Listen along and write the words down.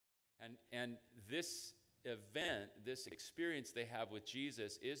And this event, this experience they have with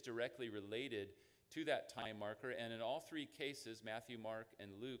Jesus is directly related to that time marker. And in all three cases, Matthew, Mark,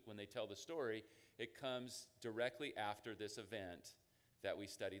 and Luke, when they tell the story, it comes directly after this event that we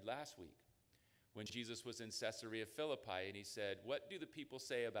studied last week, when Jesus was in Caesarea Philippi and he said, "What do the people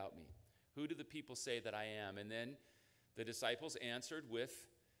say about me? Who do the people say that I am?" And then the disciples answered with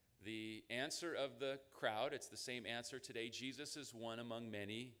the answer of the crowd. It's the same answer today. Jesus is one among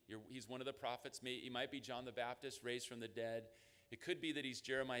many. He's one of the prophets. He might be John the Baptist raised from the dead. It could be that he's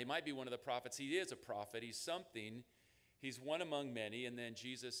Jeremiah. He might be one of the prophets. He is a prophet. He's something. He's one among many. And then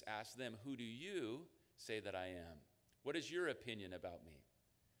Jesus asked them, "Who do you say that I am? What is your opinion about me?"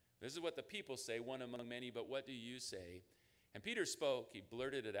 This is what the people say, one among many, but what do you say? And Peter spoke. He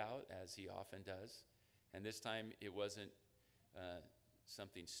blurted it out, as he often does. And this time it wasn't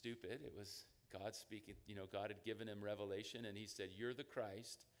something stupid. It was God speaking. God had given him revelation, and he said, "You're the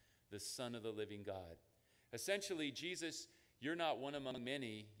Christ, the Son of the living God." Essentially, Jesus, you're not one among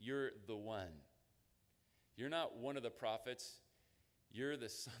many, you're the one. You're not one of the prophets, you're the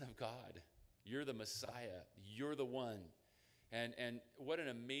Son of God. You're the Messiah, you're the one. And what an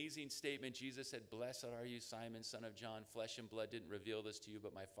amazing statement. Jesus said, "Blessed are you, Simon, son of John. Flesh and blood didn't reveal this to you,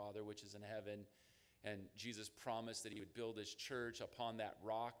 but my Father which is in heaven." And Jesus promised that he would build his church upon that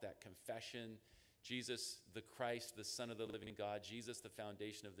rock, that confession. Jesus, the Christ, the Son of the living God. Jesus, the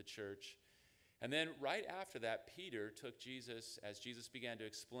foundation of the church. And then right after that, Peter took Jesus, as Jesus began to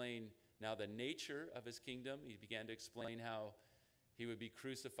explain now the nature of his kingdom. He began to explain how he would be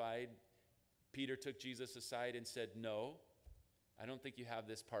crucified. Peter took Jesus aside and said, "No, I don't think you have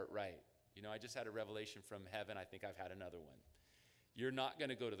this part right. I just had a revelation from heaven. I think I've had another one. You're not going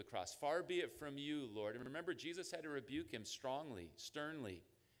to go to the cross. Far be it from you, Lord." And remember, Jesus had to rebuke him strongly, sternly.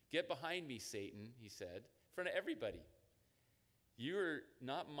 "Get behind me, Satan," he said, in front of everybody. "You're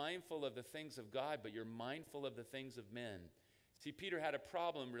not mindful of the things of God, but you're mindful of the things of men." See, Peter had a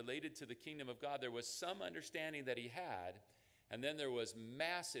problem related to the kingdom of God. There was some understanding that he had, and then there was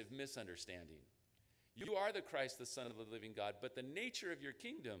massive misunderstanding. You are the Christ, the Son of the living God, but the nature of your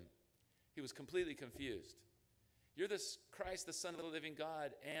kingdom, he was completely confused. You're the Christ, the Son of the living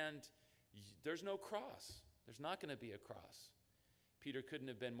God, and there's no cross. There's not going to be a cross. Peter couldn't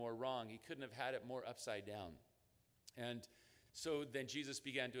have been more wrong. He couldn't have had it more upside down. And so then Jesus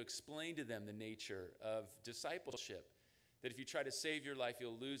began to explain to them the nature of discipleship, that if you try to save your life,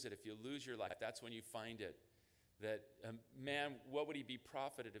 you'll lose it. If you lose your life, that's when you find it. That man, what would he be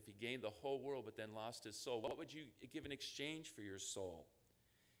profited if he gained the whole world but then lost his soul? What would you give in exchange for your soul?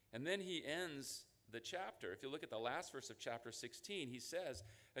 And then he ends the chapter. If you look at the last verse of chapter 16, he says,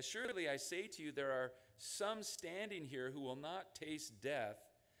 "Assuredly I say to you, there are some standing here who will not taste death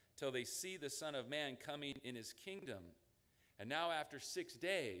till they see the Son of Man coming in his kingdom." And now after 6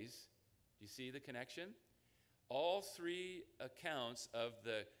 days, do you see the connection? All three accounts of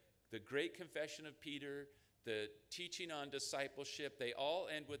the great confession of Peter, the teaching on discipleship, they all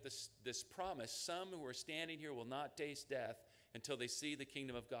end with this promise: some who are standing here will not taste death until they see the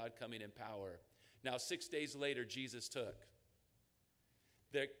kingdom of God coming in power. Now, 6 days later, Jesus took.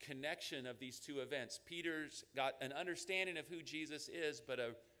 The connection of these two events. Peter's got an understanding of who Jesus is, but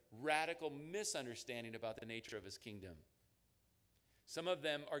a radical misunderstanding about the nature of his kingdom. Some of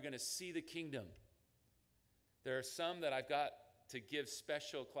them are going to see the kingdom. There are some that I've got to give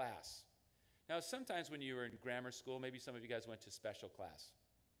special class. Now, sometimes when you were in grammar school, maybe some of you guys went to special class.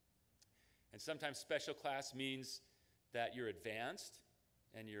 And sometimes special class means that you're advanced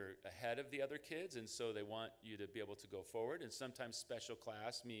and you're ahead of the other kids, and so they want you to be able to go forward. And sometimes special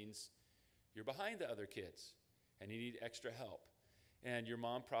class means you're behind the other kids and you need extra help. And your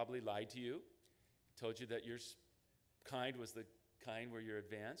mom probably lied to you, told you that your kind was the kind where you're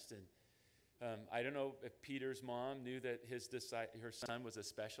advanced. And I don't know if Peter's mom knew that her son was a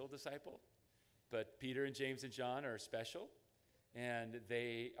special disciple, but Peter and James and John are special, and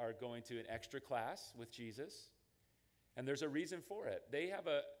they are going to an extra class with Jesus. And there's a reason for it. They have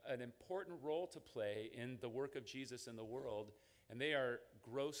an important role to play in the work of Jesus in the world, and they are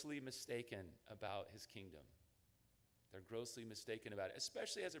grossly mistaken about his kingdom. They're grossly mistaken about it,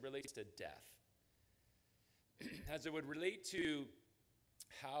 especially as it relates to death. As it would relate to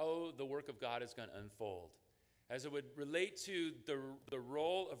how the work of God is going to unfold. As it would relate to the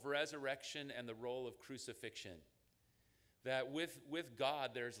role of resurrection and the role of crucifixion. That with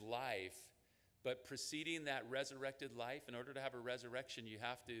God there's life, but preceding that resurrected life, in order to have a resurrection, you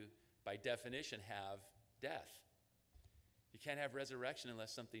have to, by definition, have death. You can't have resurrection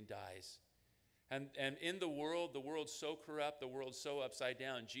unless something dies. And in the world's so corrupt, the world's so upside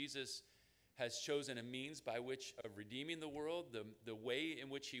down, Jesus has chosen a means by which of redeeming the world. The way in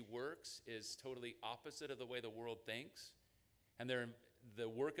which he works is totally opposite of the way the world thinks. And the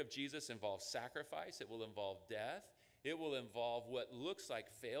work of Jesus involves sacrifice. It will involve death. It will involve what looks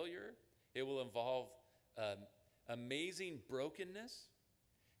like failure. It will involve amazing brokenness.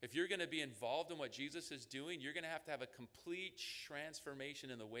 If you're going to be involved in what Jesus is doing, you're going to have a complete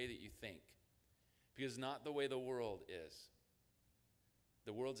transformation in the way that you think, because not the way the world is.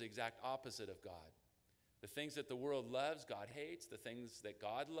 The world's the exact opposite of God. The things that the world loves, God hates. The things that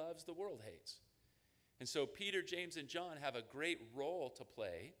God loves, the world hates. And so Peter, James, and John have a great role to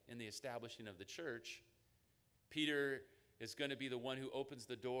play in the establishing of the church. Peter is going to be the one who opens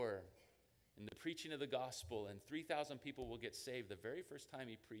the door in the preaching of the gospel, and 3,000 people will get saved the very first time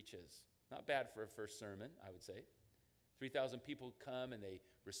he preaches. Not bad for a first sermon, I would say. 3,000 people come and they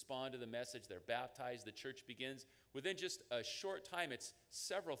respond to the message. They're baptized. The church begins. Within just a short time, it's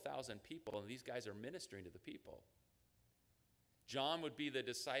several thousand people, and these guys are ministering to the people. John would be the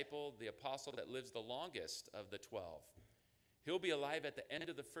disciple, the apostle that lives the longest of the 12. He'll be alive at the end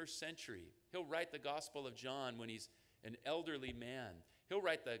of the first century. He'll write the Gospel of John when he's an elderly man. He'll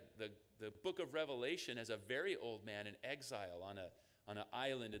write the book of Revelation as a very old man in exile on an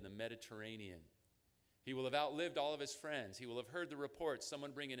island in the Mediterranean. He will have outlived all of his friends. He will have heard the reports,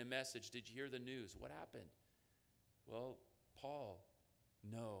 someone bringing a message. Did you hear the news? What happened? Well, Paul,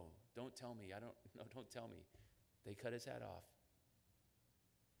 no, don't tell me. Don't tell me. They cut his head off.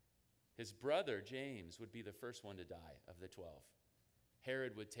 His brother, James, would be the first one to die of the 12.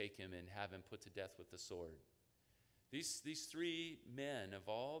 Herod would take him and have him put to death with the sword. These three men of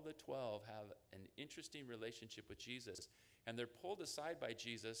all the 12 have an interesting relationship with Jesus, and they're pulled aside by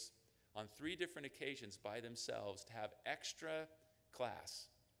Jesus on 3 different occasions by themselves to have extra class,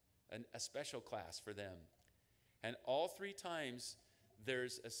 a special class for them. And all 3 times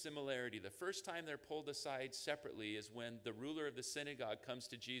there's a similarity. The first time they're pulled aside separately is when the ruler of the synagogue comes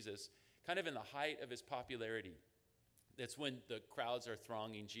to Jesus, kind of in the height of his popularity. That's when the crowds are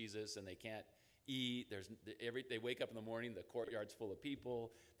thronging Jesus and they can't eat. They wake up in the morning, the courtyard's full of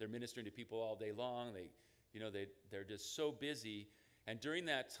people. They're ministering to people all day long. They're just so busy. And during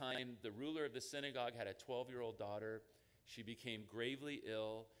that time, the ruler of the synagogue had a 12-year-old daughter. She became gravely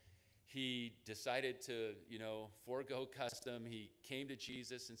ill. He decided to, forego custom. He came to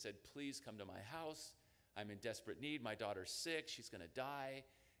Jesus and said, please come to my house. I'm in desperate need. My daughter's sick. She's going to die.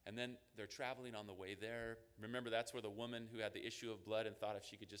 And then they're traveling on the way there. Remember, that's where the woman who had the issue of blood and thought if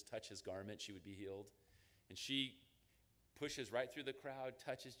she could just touch his garment, she would be healed. And she pushes right through the crowd,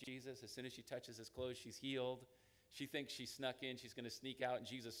 touches Jesus. As soon as she touches his clothes, she's healed. She thinks she snuck in. She's going to sneak out, and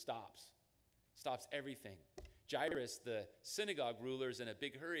Jesus stops everything. Jairus, the synagogue ruler, is in a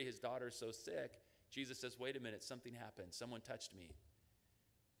big hurry. His daughter's so sick. Jesus says, wait a minute, something happened. Someone touched me.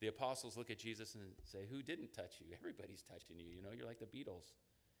 The apostles look at Jesus and say, who didn't touch you? Everybody's touching you. You're like the Beatles.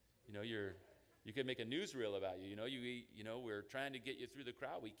 You could make a newsreel about you. We're trying to get you through the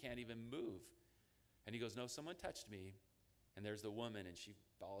crowd. We can't even move. And he goes, no, someone touched me. And there's the woman, and she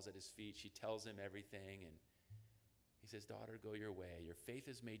falls at his feet. She tells him everything, and he says, daughter, go your way. Your faith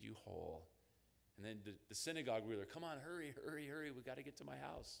has made you whole. And then the synagogue ruler, come on, hurry. We got to get to my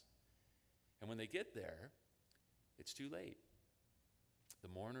house. And when they get there, it's too late. The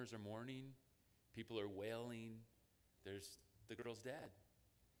mourners are mourning. People are wailing. The girl's dead.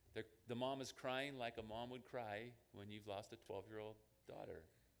 The mom is crying like a mom would cry when you've lost a 12-year-old daughter.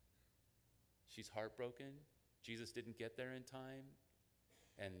 She's heartbroken. Jesus didn't get there in time.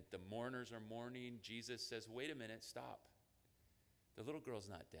 And the mourners are mourning. Jesus says, wait a minute, stop. The little girl's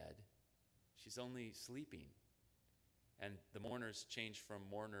not dead. She's only sleeping. And the mourners change from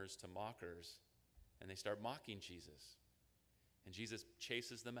mourners to mockers, and they start mocking Jesus. And Jesus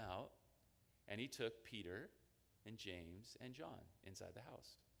chases them out, and he took Peter and James and John inside the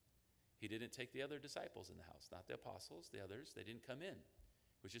house. He didn't take the other disciples in the house, not the apostles, the others. They didn't come in.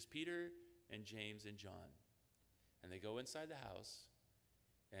 It was just Peter and James and John. And they go inside the house,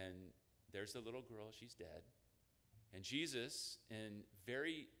 and there's the little girl. She's dead. And Jesus, in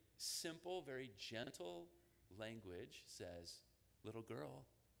very simple, very gentle language, says, little girl,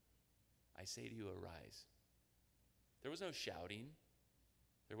 I say to you, arise. There was no shouting.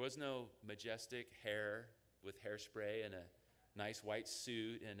 There was no majestic hair with hairspray and a nice white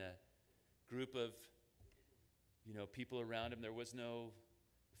suit and a group of people around him. There was no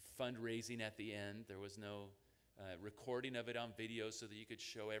fundraising at the end. There was no recording of it on video so that you could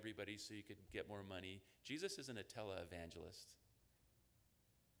show everybody so you could get more money. Jesus isn't a televangelist.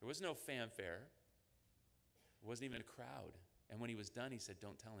 There was no fanfare. There wasn't even a crowd. And when he was done, he said,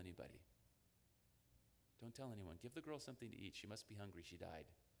 don't tell anybody. Don't tell anyone. Give the girl something to eat. She must be hungry. She died.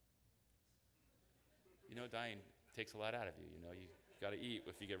 Dying takes a lot out of you. You got to eat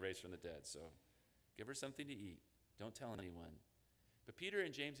if you get raised from the dead. So give her something to eat. Don't tell anyone. But Peter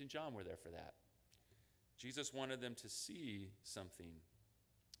and James and John were there for that. Jesus wanted them to see something.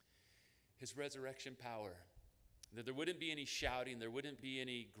 His resurrection power. That there wouldn't be any shouting. There wouldn't be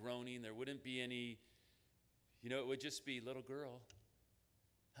any groaning. There wouldn't be any, it would just be, little girl,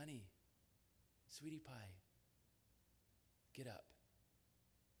 honey, sweetie pie, get up.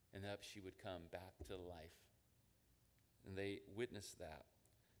 And up she would come back to life. And they witnessed that.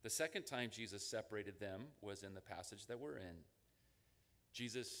 The second time Jesus separated them was in the passage that we're in.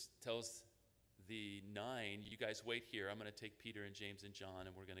 Jesus tells the 9, you guys wait here. I'm going to take Peter and James and John,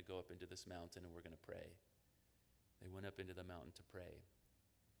 and we're going to go up into this mountain, and we're going to pray. They went up into the mountain to pray.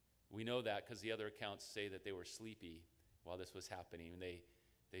 We know that because the other accounts say that they were sleepy while this was happening. And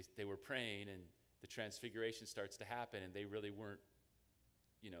they were praying, and the transfiguration starts to happen, and they really weren't,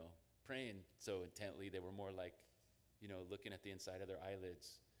 praying so intently. They were more like, looking at the inside of their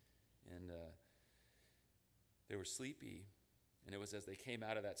eyelids. And they were sleepy. And it was as they came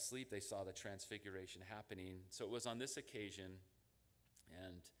out of that sleep, they saw the transfiguration happening. So it was on this occasion,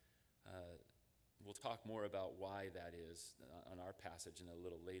 and we'll talk more about why that is on our passage and a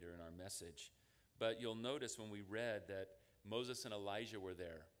little later in our message. But you'll notice when we read that Moses and Elijah were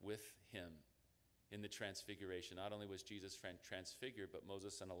there with him in the transfiguration. Not only was Jesus transfigured, but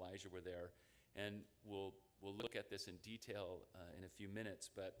Moses and Elijah were there. And we'll look at this in detail in a few minutes,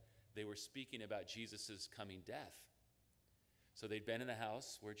 but they were speaking about Jesus' coming death. So they'd been in the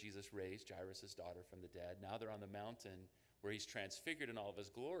house where Jesus raised Jairus' daughter from the dead. Now they're on the mountain where he's transfigured in all of his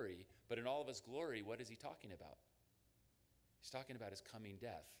glory. But in all of his glory, what is he talking about? He's talking about his coming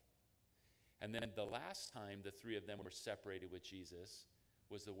death. And then the last time the three of them were separated with Jesus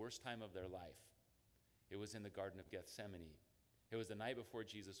was the worst time of their life. It was in the Garden of Gethsemane. It was the night before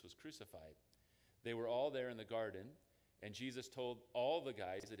Jesus was crucified. They were all there in the garden, and Jesus told all the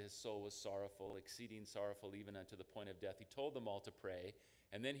guys that his soul was sorrowful, exceeding sorrowful, even unto the point of death. He told them all to pray,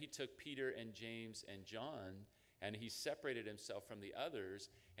 and then he took Peter and James and John, and he separated himself from the others,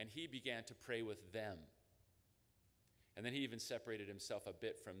 and he began to pray with them. And then he even separated himself a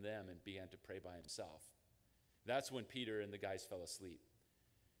bit from them and began to pray by himself. That's when Peter and the guys fell asleep.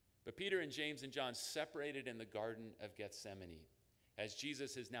 But Peter and James and John separated in the Garden of Gethsemane as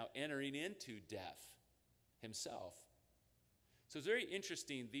Jesus is now entering into death himself. So it's very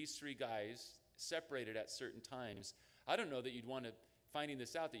interesting, these three guys separated at certain times. I don't know that you'd want to, finding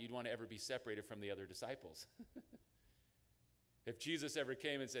this out, that you'd want to ever be separated from the other disciples. If Jesus ever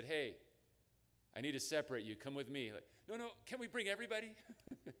came and said, hey, I need to separate you, come with me. Like, no, can we bring everybody?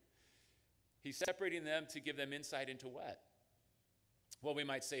 He's separating them to give them insight into what? Well, we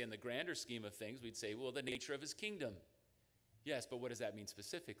might say in the grander scheme of things, we'd say, well, the nature of his kingdom. Yes, but what does that mean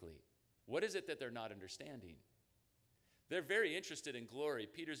specifically? What is it that they're not understanding? They're very interested in glory.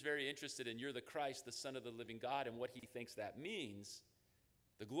 Peter's very interested in you're the Christ, the Son of the living God, and what he thinks that means,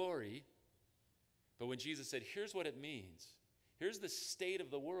 the glory. But when Jesus said, here's what it means. Here's the state of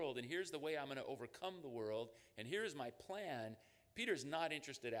the world, and here's the way I'm going to overcome the world, and here's my plan, Peter's not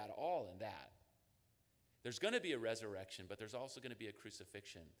interested at all in that. There's going to be a resurrection, but there's also going to be a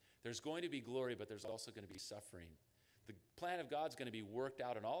crucifixion. There's going to be glory, but there's also going to be suffering. The plan of God's going to be worked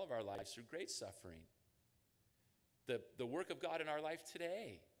out in all of our lives through great suffering. The work of God in our life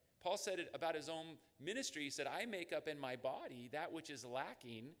today. Paul said it about his own ministry. He said, I make up in my body that which is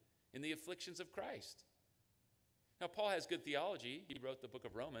lacking in the afflictions of Christ. Now, Paul has good theology. He wrote the book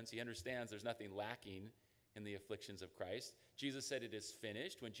of Romans. He understands there's nothing lacking in the afflictions of Christ. Jesus said it is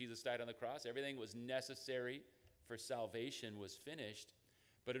finished. When Jesus died on the cross, everything was necessary for salvation was finished.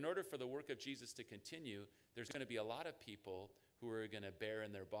 But in order for the work of Jesus to continue, there's going to be a lot of people who are going to bear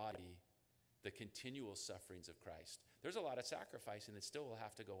in their body the continual sufferings of Christ. There's a lot of sacrificing that still will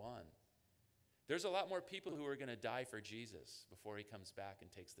have to go on. There's a lot more people who are going to die for Jesus before he comes back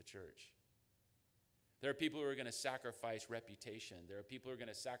and takes the church. There are people who are going to sacrifice reputation. There are people who are going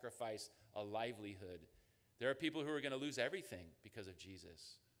to sacrifice a livelihood. There are people who are going to lose everything because of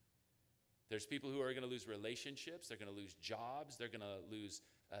Jesus. There's people who are going to lose relationships. They're going to lose jobs. They're going to lose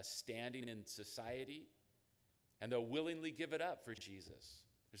standing in society. And they'll willingly give it up for Jesus.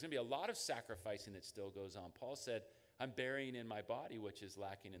 There's going to be a lot of sacrificing that still goes on. Paul said, I'm bearing in my body which is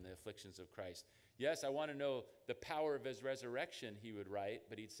lacking in the afflictions of Christ. Yes, I want to know the power of his resurrection, he would write,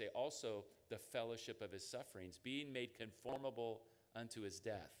 but he'd say also the fellowship of his sufferings, being made conformable unto his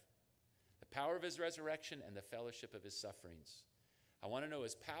death. The power of his resurrection and the fellowship of his sufferings. I want to know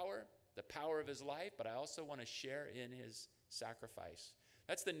his power, the power of his life, but I also want to share in his sacrifice.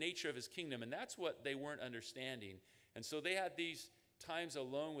 That's the nature of his kingdom, and that's what they weren't understanding. And so they had these times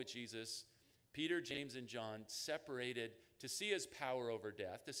alone with Jesus, Peter, James, and John separated to see his power over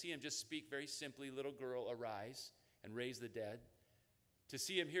death, to see him just speak very simply, little girl, arise, and raise the dead, to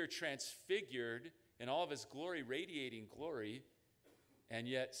see him here transfigured in all of his glory, radiating glory, and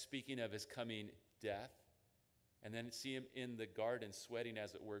yet speaking of his coming death, and then see him in the garden sweating,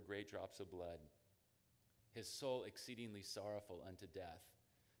 as it were, great drops of blood. His soul exceedingly sorrowful unto death.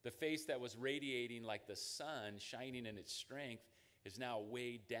 The face that was radiating like the sun, shining in its strength, is now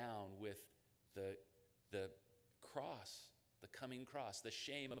weighed down with the cross, the coming cross, the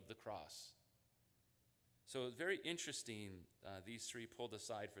shame of the cross. So it's very interesting, these three pulled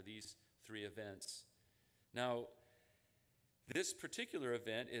aside for these three events. Now, this particular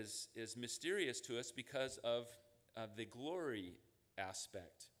event is mysterious to us because of the glory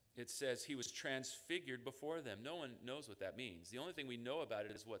aspect. It says he was transfigured before them. No one knows what that means. The only thing we know about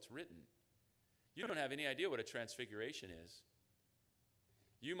it is what's written. You don't have any idea what a transfiguration is.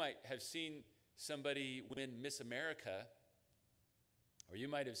 You might have seen somebody win Miss America, or you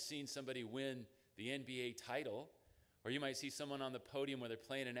might have seen somebody win the NBA title, or you might see someone on the podium where they're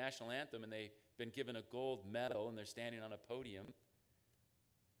playing a national anthem and they've been given a gold medal and they're standing on a podium.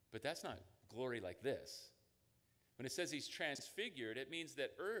 But that's not glory like this. When it says he's transfigured, it means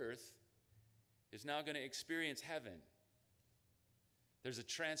that earth is now going to experience heaven. There's a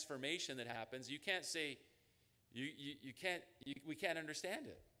transformation that happens. You can't say, we can't understand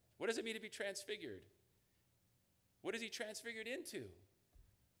it. What does it mean to be transfigured? What is he transfigured into?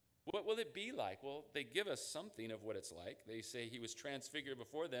 What will it be like? Well, they give us something of what it's like. They say he was transfigured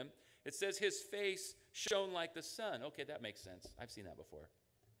before them. It says his face shone like the sun. Okay, that makes sense. I've seen that before.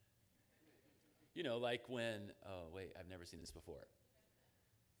 You know, like when, oh, wait, I've never seen this before.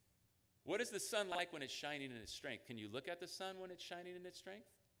 What is the sun like when it's shining in its strength? Can you look at the sun when it's shining in its strength?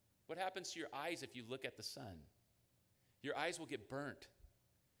 What happens to your eyes if you look at the sun? Your eyes will get burnt.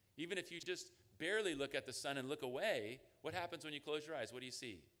 Even if you just barely look at the sun and look away, what happens when you close your eyes? What do you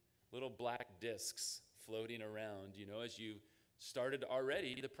see? Little black discs floating around, you know, as you started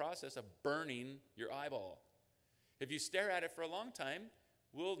already the process of burning your eyeball. If you stare at it for a long time,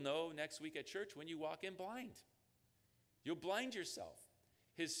 we'll know next week at church when you walk in blind. You'll blind yourself.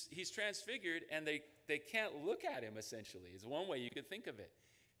 He's transfigured, and they can't look at him, essentially, is one way you could think of it.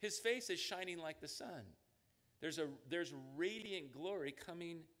 His face is shining like the sun. There's radiant glory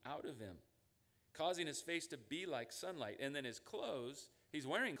coming out of him, causing his face to be like sunlight. And then his clothes, he's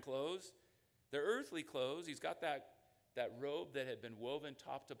wearing clothes, they're earthly clothes. He's got that robe that had been woven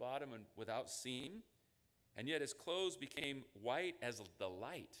top to bottom and without seam. And yet his clothes became white as the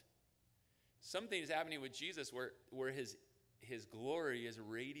light. Something is happening with Jesus where his glory is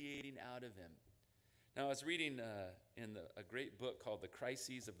radiating out of him. Now, I was reading in a great book called The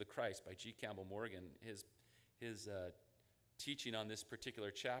Crises of the Christ by G. Campbell Morgan. His teaching on this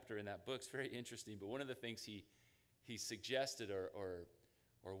particular chapter in that book is very interesting. But one of the things he suggested or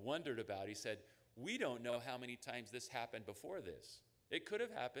wondered about, he said, we don't know how many times this happened before this. It could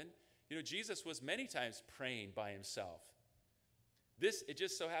have happened. You know, Jesus was many times praying by himself. It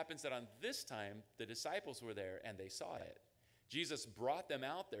just so happens that on this time, the disciples were there and they saw it. Jesus brought them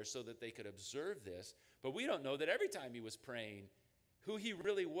out there so that they could observe this, but we don't know that every time he was praying, who he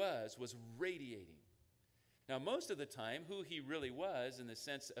really was radiating. Now, most of the time, who he really was in the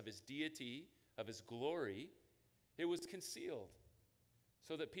sense of his deity, of his glory, it was concealed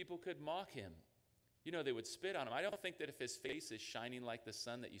so that people could mock him. You know, they would spit on him. I don't think that if his face is shining like the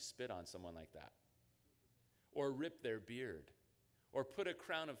sun that you spit on someone like that, or rip their beard, or put a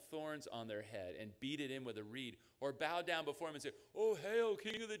crown of thorns on their head and beat it in with a reed, or bow down before him and say, oh, hail,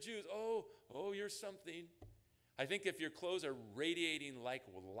 King of the Jews. Oh, you're something. I think if your clothes are radiating like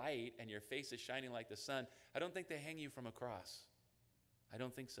light and your face is shining like the sun, I don't think they hang you from a cross. I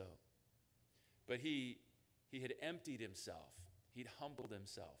don't think so. But he had emptied himself. He'd humbled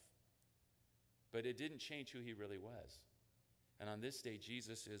himself. But it didn't change who he really was. And on this day,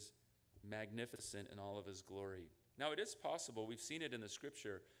 Jesus is magnificent in all of his glory. Now, it is possible, we've seen it in the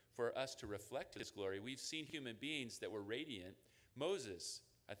scripture, for us to reflect his glory. We've seen human beings that were radiant. Moses,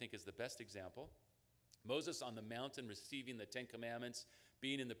 I think, is the best example. Moses on the mountain receiving the Ten Commandments,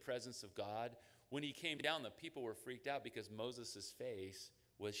 being in the presence of God. When he came down, the people were freaked out because Moses' face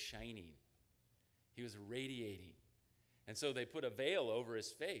was shining. He was radiating. And so they put a veil over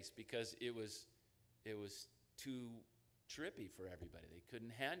his face because it was too trippy for everybody. They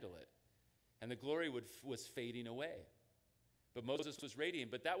couldn't handle it. And the glory was fading away. But Moses was radiant.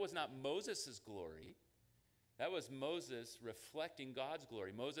 But that was not Moses' glory. That was Moses reflecting God's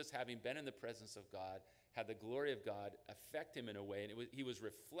glory. Moses, having been in the presence of God, had the glory of God affect him in a way. And he was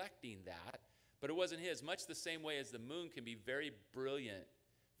reflecting that. But it wasn't his. Much the same way as the moon can be very brilliant,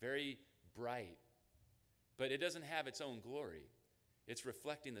 very bright, but it doesn't have its own glory. It's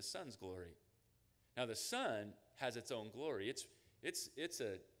reflecting the sun's glory. Now the sun has its own glory. It's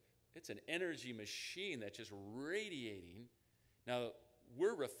an energy machine that's just radiating. Now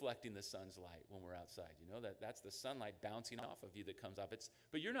we're reflecting the sun's light when we're outside. You know, that's the sunlight bouncing off of you that comes off.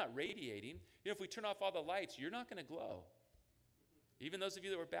 But you're not radiating. You know, if we turn off all the lights, you're not going to glow. Even those of you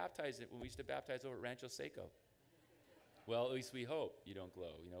that were baptized when we used to baptize over at Rancho Seco. Well, at least we hope you don't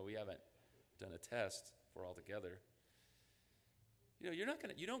glow. You know, we haven't done a test for all together. You know,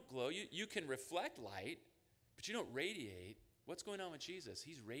 you don't glow. You can reflect light, but you don't radiate. What's going on with Jesus?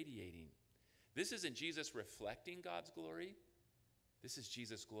 He's radiating. This isn't Jesus reflecting God's glory. This is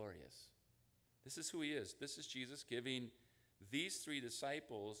Jesus glorious. This is who he is. This is Jesus giving these three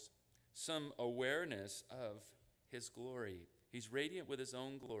disciples some awareness of his glory. He's radiant with his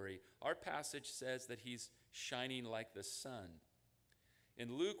own glory. Our passage says that he's shining like the sun.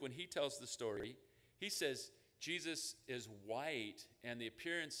 In Luke, when he tells the story, he says Jesus is white and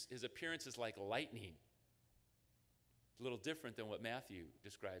his appearance is like lightning. A little different than what Matthew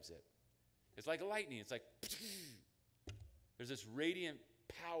describes it. It's like lightning. It's like there's this radiant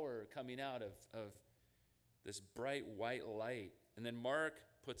power coming out of this bright white light. And then Mark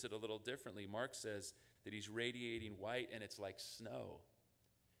puts it a little differently. Mark says that he's radiating white and it's like snow.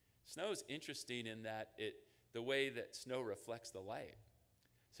 Snow is interesting in that the way that snow reflects the light.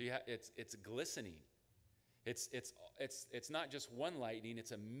 So it's glistening. It's not just one lightning,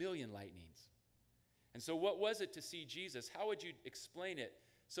 it's a million lightnings. And so what was it to see Jesus? How would you explain it?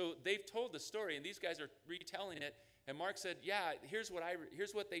 So they've told the story and these guys are retelling it, and Mark said, "Yeah, here's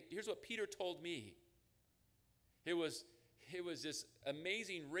what Peter told me. It was this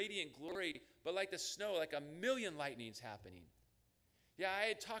amazing radiant glory, but like the snow, like a million lightnings happening. Yeah, I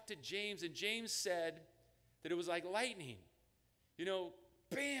had talked to James, and James said that it was like lightning. You know,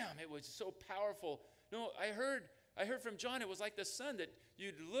 bam, it was so powerful. No, I heard from John it was like the sun that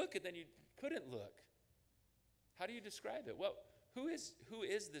you'd look and then you couldn't look." How do you describe it? Well, who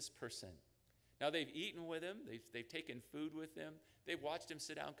is this person? Now they've eaten with him, they've taken food with him, they've watched him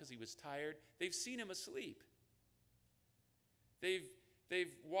sit down because he was tired, they've seen him asleep. They've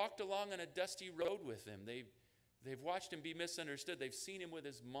walked along on a dusty road with him. They've watched him be misunderstood. They've seen him with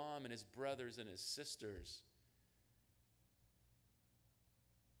his mom and his brothers and his sisters.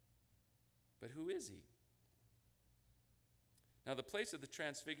 But who is he? Now, the place of the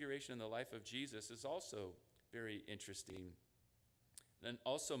transfiguration in the life of Jesus is also very interesting and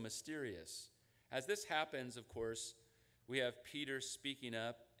also mysterious. As this happens, of course, we have Peter speaking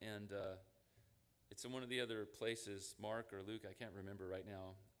up, and it's in one of the other places, Mark or Luke, I can't remember right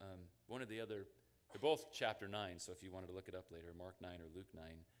now. One of the other, they're both chapter 9, so if you wanted to look it up later, Mark 9 or Luke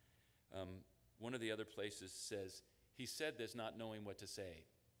 9. One of the other places says, he said this not knowing what to say.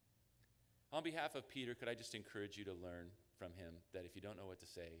 On behalf of Peter, could I just encourage you to learn from him that if you don't know what to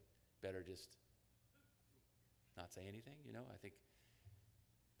say, better just not say anything, you know? I think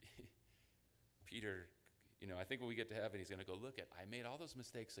Peter, you know, I think when we get to heaven, he's going to go, look, I made all those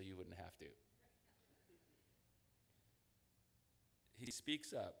mistakes so you wouldn't have to. He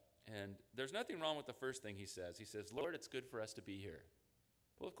speaks up, and there's nothing wrong with the first thing he says. He says, Lord, it's good for us to be here.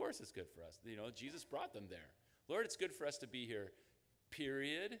 Well, of course it's good for us. You know, Jesus brought them there. Lord, it's good for us to be here,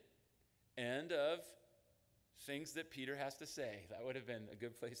 period. End of things that Peter has to say. That would have been a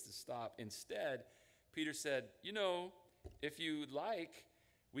good place to stop. Instead, Peter said, you know, if you'd like,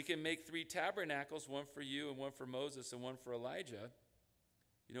 we can make 3 tabernacles, one for you and one for Moses and one for Elijah.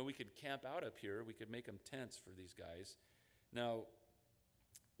 You know, we could camp out up here. We could make them tents for these guys. Now,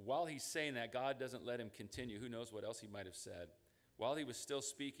 while he's saying that, God doesn't let him continue. Who knows what else he might have said. While he was still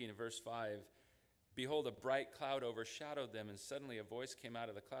speaking in verse 5, behold, a bright cloud overshadowed them, and suddenly a voice came out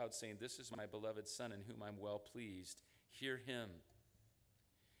of the cloud saying, this is my beloved Son in whom I'm well pleased. Hear him.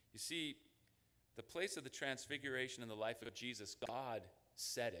 You see, the place of the transfiguration in the life of Jesus, God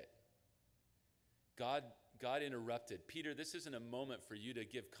said it. God interrupted. Peter, this isn't a moment for you to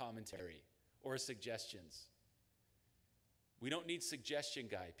give commentary or suggestions. We don't need suggestion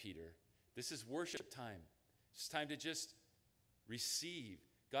guy, Peter. This is worship time. It's time to just receive.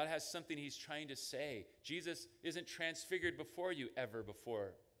 God has something he's trying to say. Jesus isn't transfigured before you ever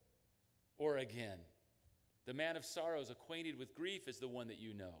before or again. The man of sorrows, acquainted with grief, is the one that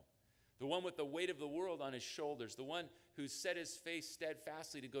you know. The one with the weight of the world on his shoulders. The one who set his face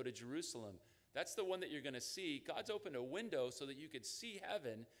steadfastly to go to Jerusalem. That's the one that you're going to see. God's opened a window so that you could see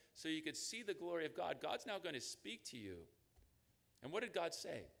heaven, so you could see the glory of God. God's now going to speak to you. And what did God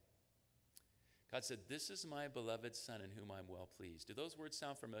say? God said, this is my beloved Son in whom I'm well pleased. Do those words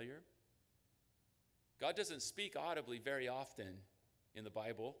sound familiar? God doesn't speak audibly very often in the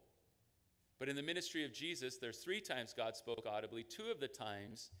Bible. But in the ministry of Jesus, there's 3 times God spoke audibly. 2 of the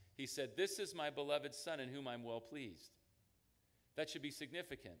times he said, "This is my beloved Son in whom I'm well pleased." That should be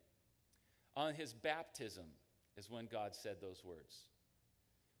significant. On his baptism is when God said those words.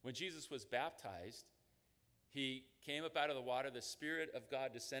 When Jesus was baptized, he came up out of the water. The Spirit of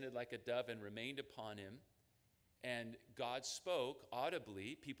God descended like a dove and remained upon him. And God spoke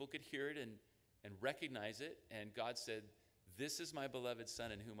audibly. People could hear it and recognize it. And God said, "This is my beloved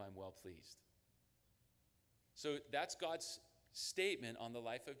Son in whom I'm well pleased." So that's God's statement on the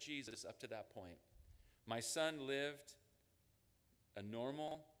life of Jesus up to that point. My son lived a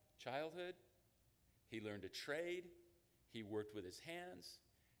normal childhood. He learned a trade. He worked with his hands.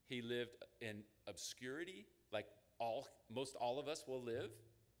 He lived in obscurity, like most all of us will live.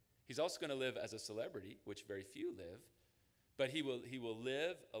 He's also going to live as a celebrity, which very few live. But he will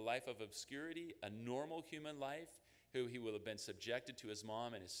live a life of obscurity, a normal human life. He will have been subjected to his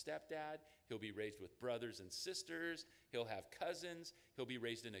mom and his stepdad. He'll be raised with brothers and sisters. He'll have cousins. He'll be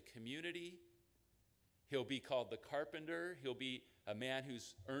raised in a community. He'll be called the carpenter. He'll be a man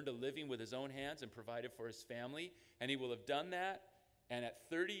who's earned a living with his own hands and provided for his family. And he will have done that. And at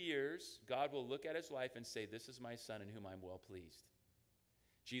 30 years, God will look at his life and say, "This is my son in whom I'm well pleased."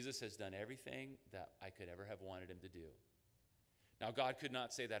 Jesus has done everything that I could ever have wanted him to do. Now, God could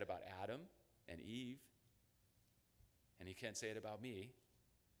not say that about Adam and Eve. And he can't say it about me.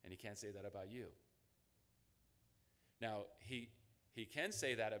 And he can't say that about you. Now, he can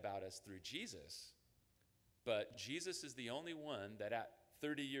say that about us through Jesus. But Jesus is the only one that at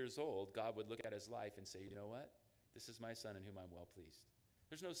 30 years old, God would look at his life and say, "You know what? This is my son in whom I'm well pleased."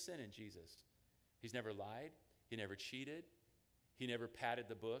 There's no sin in Jesus. He's never lied. He never cheated. He never padded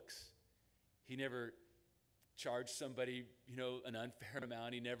the books. He never charged somebody, an unfair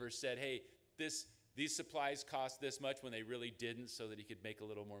amount. He never said, "Hey, these supplies cost this much," when they really didn't, so that he could make a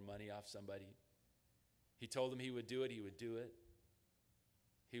little more money off somebody. He told them he would do it. He would do it.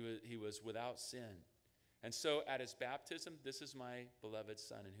 He was without sin. And so at his baptism, "This is my beloved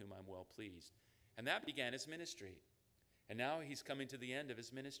son in whom I'm well pleased." And that began his ministry. And now he's coming to the end of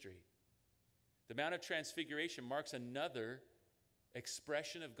his ministry. The Mount of Transfiguration marks another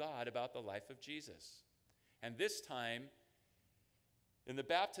expression of God about the life of Jesus. And this time, in the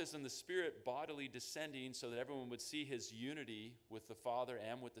baptism, the Spirit bodily descending so that everyone would see his unity with the Father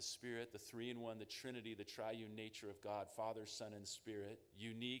and with the Spirit, the 3-in-1, the Trinity, the triune nature of God, Father, Son, and Spirit,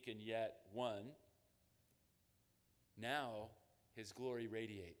 unique and yet one. Now, his glory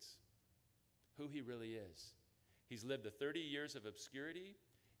radiates who he really is. He's lived the 30 years of obscurity,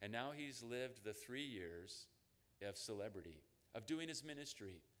 and now he's lived the 3 years of celebrity, of doing his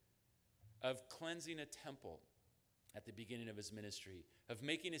ministry, of cleansing a temple at the beginning of his ministry, of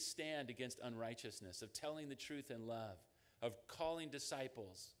making a stand against unrighteousness, of telling the truth in love, of calling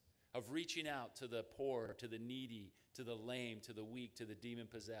disciples, of reaching out to the poor, to the needy, to the lame, to the weak, to the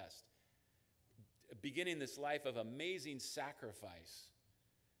demon-possessed. Beginning this life of amazing sacrifice,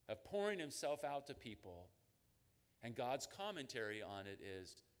 of pouring himself out to people. And God's commentary on it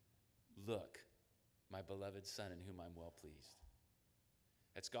is, "Look, my beloved son in whom I'm well pleased."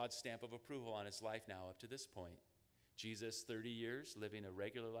 That's God's stamp of approval on his life now up to this point. Jesus, 30 years, living a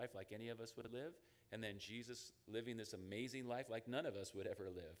regular life like any of us would live, and then Jesus living this amazing life like none of us would ever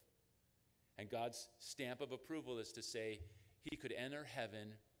live. And God's stamp of approval is to say he could enter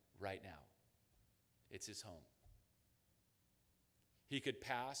heaven right now. It's his home. He could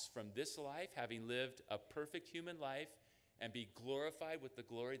pass from this life, having lived a perfect human life, and be glorified with the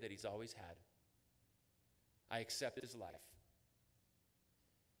glory that he's always had. I accept his life.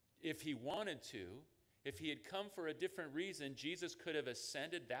 If he wanted to, if he had come for a different reason, Jesus could have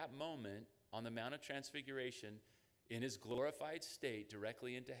ascended that moment on the Mount of Transfiguration in his glorified state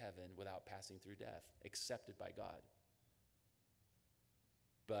directly into heaven without passing through death, accepted by God.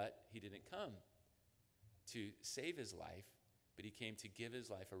 But he didn't come to save his life, but he came to give his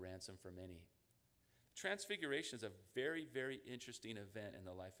life a ransom for many. Transfiguration is a very, very interesting event in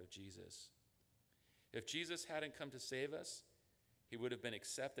the life of Jesus. If Jesus hadn't come to save us, he would have been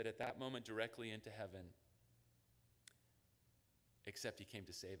accepted at that moment directly into heaven. Except he came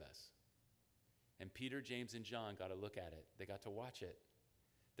to save us. And Peter, James, and John got to look at it. They got to watch it.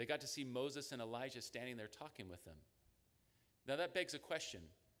 They got to see Moses and Elijah standing there talking with them. Now that begs a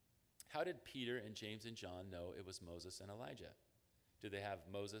question. How did Peter and James and John know it was Moses and Elijah? Did they have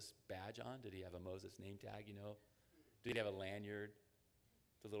Moses badge on? Did he have a Moses name tag, Did he have a lanyard?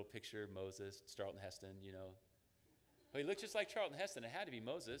 The little picture of Moses, Charlton Heston, Well, he looked just like Charlton Heston. It had to be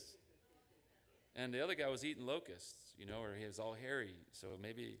Moses. And the other guy was eating locusts, or he was all hairy. So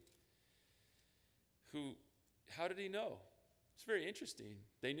maybe, how did he know? It's very interesting.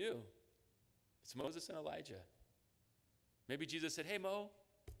 They knew. It's Moses and Elijah. Maybe Jesus said, hey, Mo.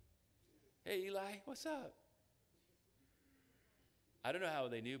 Hey, Eli, what's up? I don't know how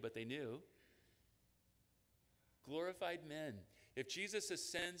they knew, but they knew. Glorified men. If Jesus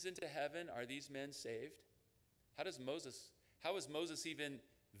ascends into heaven, are these men saved? How is Moses even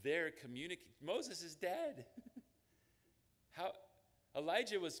there communicating? Moses is dead. How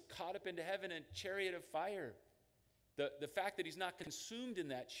Elijah was caught up into heaven in a chariot of fire. The fact that he's not consumed in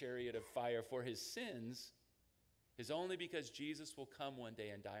that chariot of fire for his sins is only because Jesus will come one day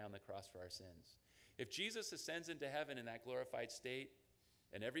and die on the cross for our sins. If Jesus ascends into heaven in that glorified state,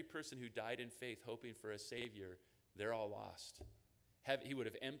 and every person who died in faith hoping for a Savior, they're all lost. He would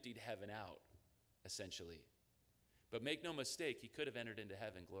have emptied heaven out, essentially. But make no mistake, he could have entered into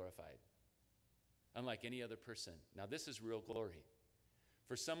heaven glorified, unlike any other person. Now, this is real glory.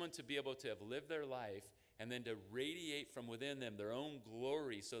 For someone to be able to have lived their life and then to radiate from within them their own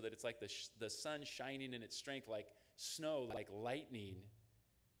glory so that it's like the sun shining in its strength like snow, like lightning,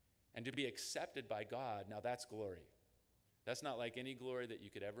 and to be accepted by God, now that's glory. That's not like any glory that you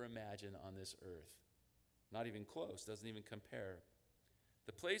could ever imagine on this earth. Not even close, doesn't even compare.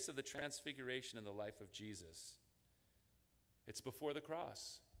 The place of the transfiguration in the life of Jesus, it's before the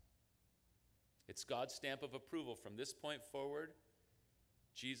cross. It's God's stamp of approval. From this point forward,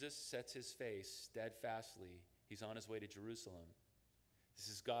 Jesus sets his face steadfastly. He's on his way to Jerusalem. This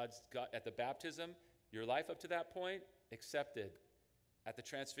is God at the baptism, your life up to that point, accepted. At the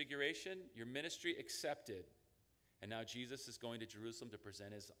transfiguration, your ministry accepted. And now Jesus is going to Jerusalem to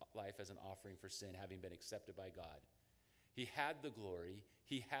present his life as an offering for sin, having been accepted by God. He had the glory.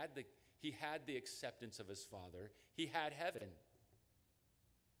 He had the acceptance of his Father. He had heaven.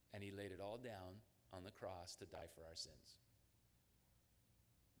 And he laid it all down on the cross to die for our sins.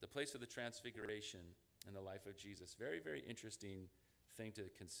 The place of the transfiguration in the life of Jesus. Very, very interesting thing to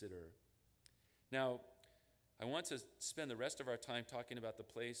consider. Now, I want to spend the rest of our time talking about the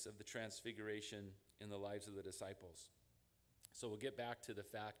place of the transfiguration in the lives of the disciples. So we'll get back to the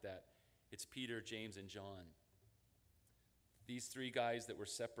fact that it's Peter, James, and John. These three guys that were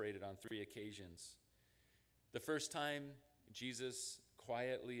separated on 3 occasions. The first time, Jesus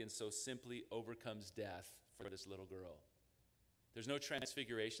quietly and so simply overcomes death for this little girl. There's no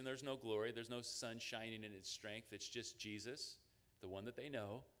transfiguration, there's no glory, there's no sun shining in its strength. It's just Jesus, the one that they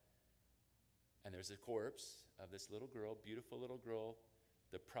know. And there's a corpse of this little girl, beautiful little girl,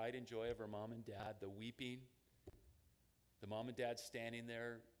 the pride and joy of her mom and dad, the weeping, the mom and dad standing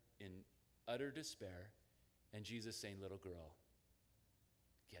there in utter despair, and Jesus saying, little girl,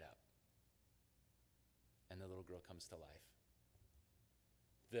 get up. And the little girl comes to life.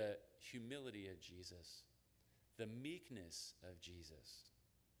 The humility of Jesus, the meekness of Jesus.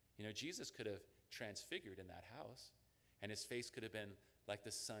 You know, Jesus could have transfigured in that house, and his face could have been like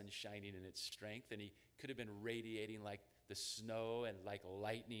the sun shining in its strength, and he could have been radiating like the snow and like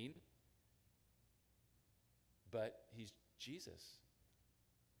lightning. But he's Jesus.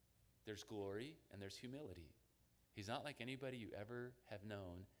 There's glory and there's humility. He's not like anybody you ever have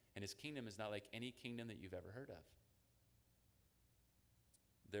known, and his kingdom is not like any kingdom that you've ever heard of.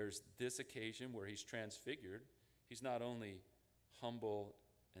 There's this occasion where he's transfigured. He's not only humble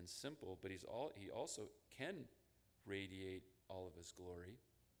and simple, but he also can radiate all of his glory.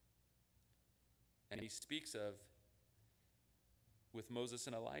 And he speaks of, with Moses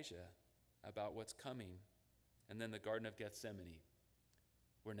and Elijah, about what's coming. And then the Garden of Gethsemane,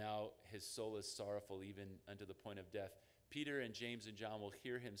 where now his soul is sorrowful even unto the point of death. Peter and James and John will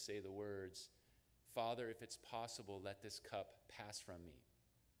hear him say the words, Father, if it's possible, let this cup pass from me.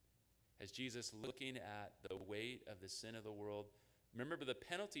 As Jesus looking at the weight of the sin of the world, remember the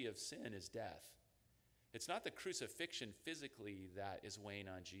penalty of sin is death. It's not the crucifixion physically that is weighing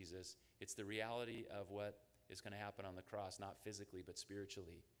on Jesus. It's the reality of what is going to happen on the cross, not physically, but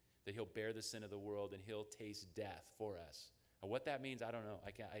spiritually. That he'll bear the sin of the world and he'll taste death for us. And what that means, I don't know.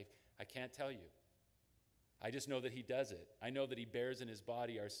 I can't tell you. I just know that he does it. I know that he bears in his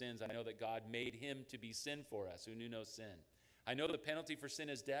body our sins. I know that God made him to be sin for us, who knew no sin. I know the penalty for sin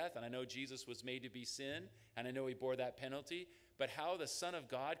is death, and I know Jesus was made to be sin, and I know he bore that penalty. But how the Son of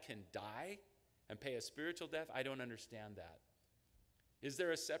God can die and pay a spiritual death, I don't understand that. Is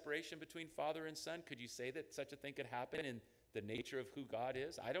there a separation between Father and Son? Could you say that such a thing could happen in the nature of who God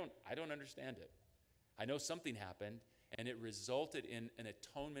is? I don't understand it. I know something happened, and it resulted in an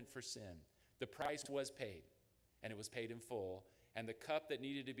atonement for sin. The price was paid, and it was paid in full, and the cup that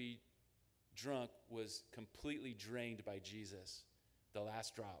needed to be drunk was completely drained by Jesus, the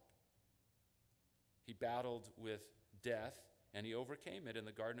last drop. He battled with death, and he overcame it in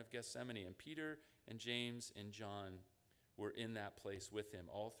the Garden of Gethsemane. And Peter and James and John were in that place with him,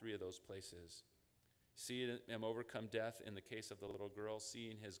 all 3 of those places. Seeing him overcome death in the case of the little girl,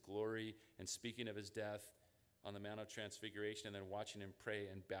 seeing his glory and speaking of his death on the Mount of Transfiguration, and then watching him pray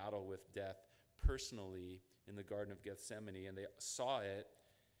and battle with death personally in the Garden of Gethsemane. And they saw it,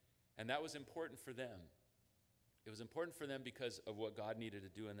 and that was important for them. It was important for them because of what God needed to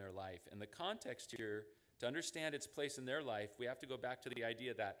do in their life. And the context here, to understand its place in their life, we have to go back to the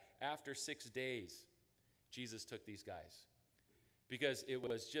idea that after 6 days, Jesus took these guys. Because it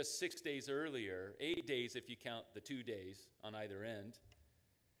was just 6 days earlier, 8 days if you count the 2 days on either end,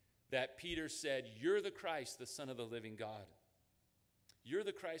 that Peter said, "You're the Christ, the Son of the living God. You're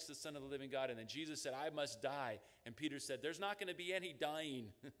the Christ, the Son of the living God." And then Jesus said, "I must die." And Peter said, "There's not going to be any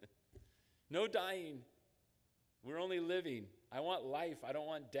dying." No dying. We're only living. I want life. I don't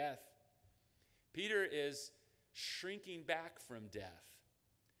want death. Peter is shrinking back from death.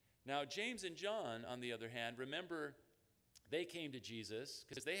 Now, James and John, on the other hand, remember, they came to Jesus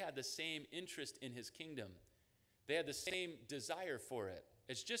because they had the same interest in his kingdom. They had the same desire for it.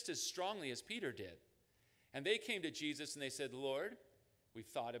 It's just as strongly as Peter did. And they came to Jesus and they said, "Lord, we've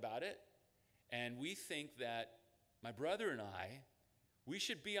thought about it, and we think that my brother and I, we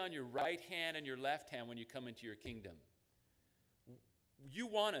should be on your right hand and your left hand when you come into your kingdom. You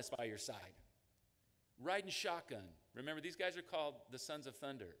want us by your side, riding shotgun." Remember, these guys are called the sons of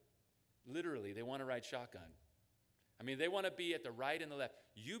thunder. Literally, they want to ride shotgun. I mean, they want to be at the right and the left.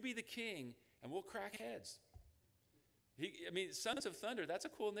 You be the king, and we'll crack heads. Sons of thunder, that's a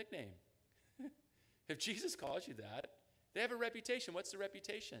cool nickname. If Jesus calls you that, they have a reputation. What's the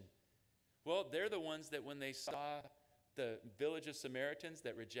reputation? Well, they're the ones that when they saw the village of Samaritans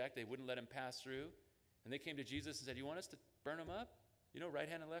that reject, they wouldn't let him pass through. And they came to Jesus and said, "You want us to burn them up? Right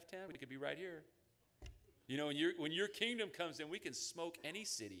hand and left hand? We could be right here. When your kingdom comes in, we can smoke any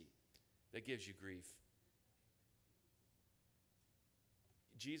city that gives you grief."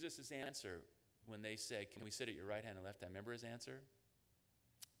 Jesus' answer when they said, "Can we sit at your right hand and left hand?" Remember his answer?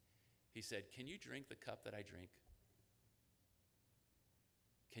 He said, "Can you drink the cup that I drink?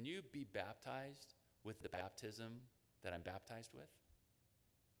 Can you be baptized with the baptism that I'm baptized with?"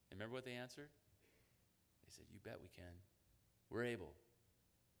 And remember what they answered? They said, "You bet we can. We're able."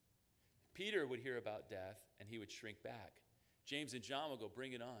 Peter would hear about death and he would shrink back. James and John would go,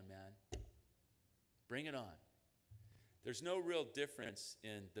 "Bring it on, man. Bring it on." There's no real difference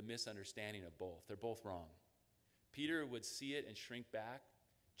in the misunderstanding of both. They're both wrong. Peter would see it and shrink back.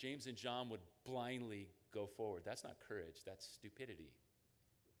 James and John would blindly go forward. That's not courage. That's stupidity.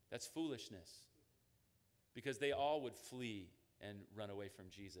 That's foolishness. Because they all would flee and run away from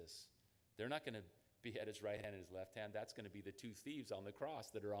Jesus. They're not going to be at his right hand and his left hand. That's going to be the two thieves on the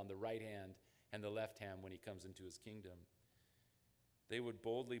cross that are on the right hand and the left hand when he comes into his kingdom. They would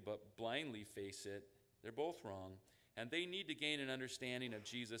boldly but blindly face it. They're both wrong. And they need to gain an understanding of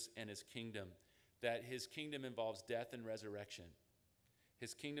Jesus and his kingdom, that his kingdom involves death and resurrection.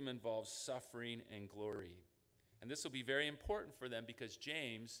 His kingdom involves suffering and glory. And this will be very important for them because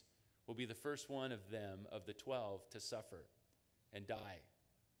James will be the first one of them, of the 12, to suffer and die.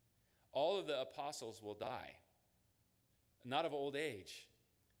 All of the apostles will die, not of old age,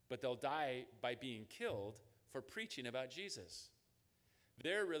 but they'll die by being killed for preaching about Jesus.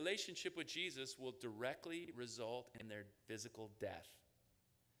 Their relationship with Jesus will directly result in their physical death.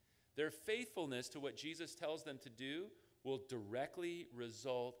 Their faithfulness to what Jesus tells them to do will directly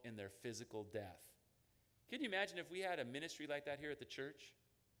result in their physical death. Can you imagine if we had a ministry like that here at the church?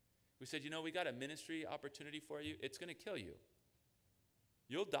 We said, we got a ministry opportunity for you. It's going to kill you.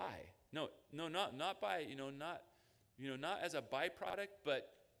 You'll die. No, not by, not as a byproduct,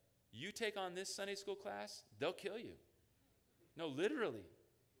 but you take on this Sunday school class, they'll kill you. No, literally.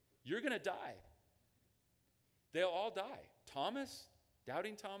 You're going to die. They'll all die. Thomas,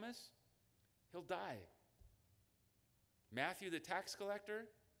 doubting Thomas, he'll die. Matthew, the tax collector,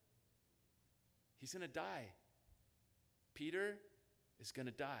 he's going to die. Peter is going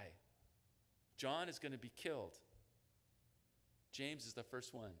to die. John is going to be killed. James is the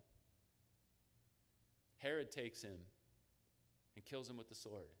first one. Herod takes him and kills him with the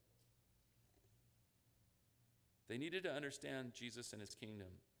sword. They needed to understand Jesus and his kingdom.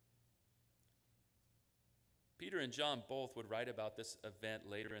 Peter and John both would write about this event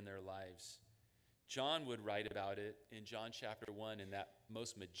later in their lives. John would write about it in John chapter 1 in that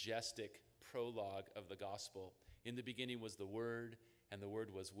most majestic prologue of the gospel. In the beginning was the Word, and the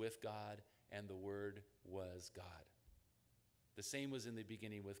Word was with God, and the Word was God. The same was in the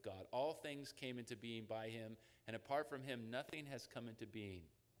beginning with God. All things came into being by him, and apart from him, nothing has come into being.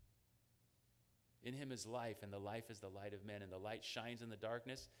 In him is life, and the life is the light of men, and the light shines in the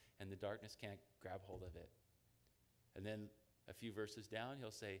darkness, and the darkness can't grab hold of it. And then a few verses down,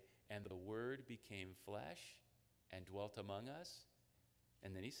 he'll say, And the Word became flesh and dwelt among us.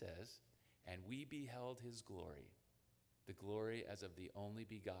 And then he says, and we beheld his glory, the glory as of the only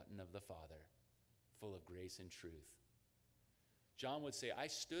begotten of the Father, full of grace and truth. John would say, I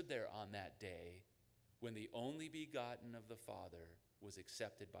stood there on that day when the only begotten of the Father was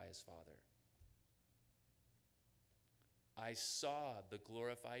accepted by his Father. I saw the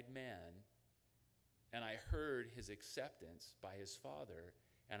glorified man, and I heard his acceptance by his Father,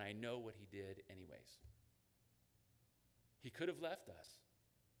 and I know what he did anyways. He could have left us.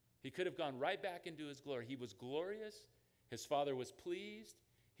 He could have gone right back into his glory. He was glorious. His Father was pleased.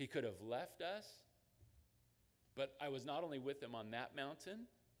 He could have left us. But I was not only with him on that mountain,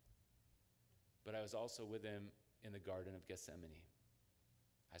 but I was also with him in the Garden of Gethsemane.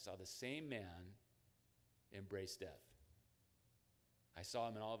 I saw the same man embrace death. I saw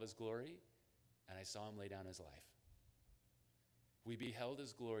him in all of his glory, and I saw him lay down his life. We beheld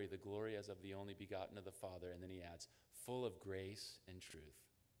his glory, the glory as of the only begotten of the Father, and then he adds, full of grace and truth.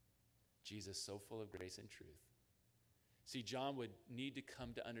 Jesus, so full of grace and truth. See, John would need to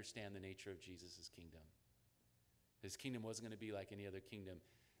come to understand the nature of Jesus' kingdom. His kingdom wasn't going to be like any other kingdom.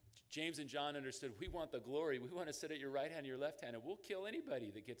 James and John understood, we want the glory. We want to sit at your right hand, your left hand, and we'll kill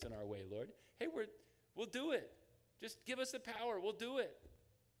anybody that gets in our way, Lord. Hey, we'll do it. Just give us the power. We'll do it.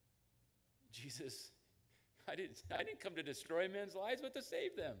 Jesus, I didn't come to destroy men's lives, but to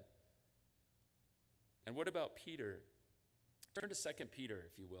save them. And what about Peter? Turn to 2 Peter,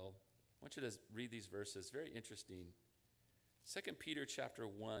 if you will. I want you to read these verses. Very interesting. 2 Peter chapter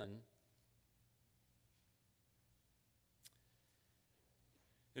 1.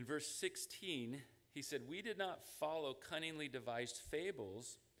 In verse 16, he said, we did not follow cunningly devised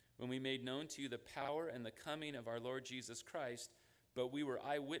fables when we made known to you the power and the coming of our Lord Jesus Christ, but we were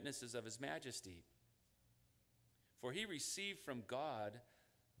eyewitnesses of his majesty. For he received from God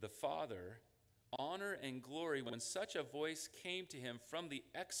the Father honor and glory when such a voice came to him from the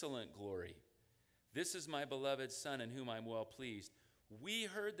excellent glory. This is my beloved Son in whom I'm well pleased. We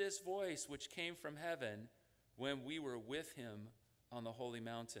heard this voice which came from heaven when we were with him on the holy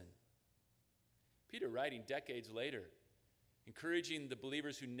mountain. Peter, writing decades later, encouraging the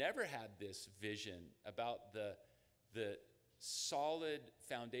believers who never had this vision about the solid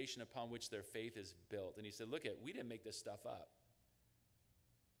foundation upon which their faith is built. And he said, look, we didn't make this stuff up.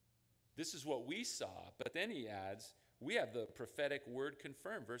 This is what we saw. But then he adds, we have the prophetic word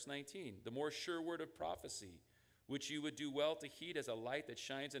confirmed, verse 19, the more sure word of prophecy, which you would do well to heed as a light that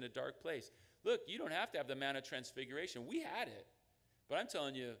shines in a dark place. Look, you don't have to have the Mount of Transfiguration. We had it. But I'm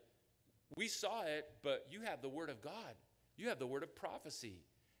telling you, we saw it, but you have the word of God. You have the word of prophecy.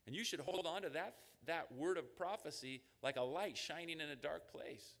 And you should hold on to that word of prophecy like a light shining in a dark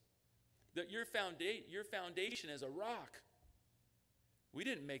place. That your foundation is a rock. We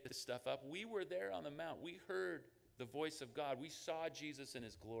didn't make this stuff up. We were there on the mount. We heard the voice of God. We saw Jesus in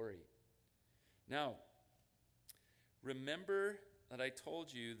his glory. Now, remember that I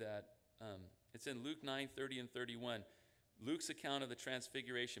told you that it's in Luke 9:30 and 31. Luke's account of the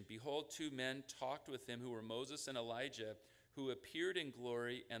transfiguration. Behold, two men talked with him who were Moses and Elijah, who appeared in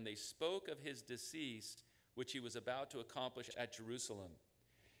glory, and they spoke of his decease, which he was about to accomplish at Jerusalem.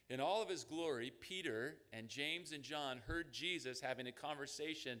 In all of his glory, Peter and James and John heard Jesus having a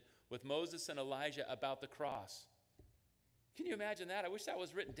conversation with Moses and Elijah about the cross. Can you imagine that? I wish that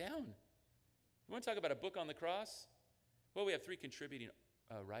was written down. You want to talk about a book on the cross? Well, we have 3 contributing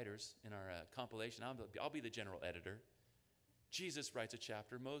writers in our compilation. I'll be the general editor. Jesus writes a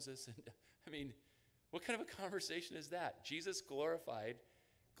chapter, Moses. And what kind of a conversation is that? Jesus glorified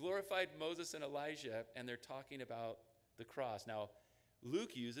Moses and Elijah, and they're talking about the cross. Now,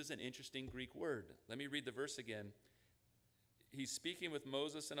 Luke uses an interesting Greek word. Let me read the verse again. He's speaking with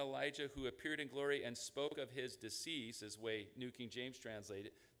Moses and Elijah, who appeared in glory and spoke of his decease, as way New King James translated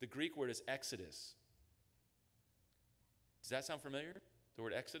it. The Greek word is exodus. Does that sound familiar? The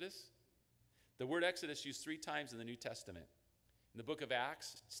word exodus? The word exodus used 3 times in the New Testament. In the book of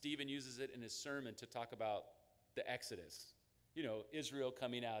Acts, Stephen uses it in his sermon to talk about the Exodus. You know, Israel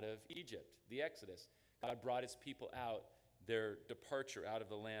coming out of Egypt, the Exodus. God brought his people out, their departure out of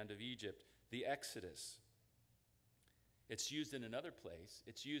the land of Egypt, the Exodus. It's used in another place.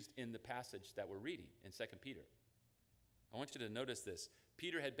 It's used in the passage that we're reading in 2 Peter. I want you to notice this.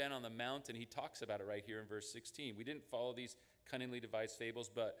 Peter had been on the mountain. He talks about it right here in verse 16. We didn't follow these cunningly devised fables,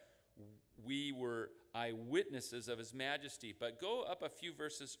 but we were eyewitnesses of his majesty. But go up a few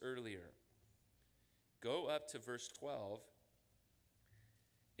verses earlier. Go up to verse 12.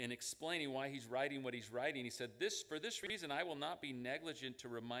 In explaining why he's writing what he's writing, he said, For this reason I will not be negligent to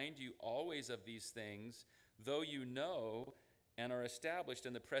remind you always of these things, though you know and are established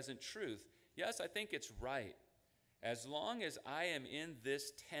in the present truth. Yes, I think it's right. As long as I am in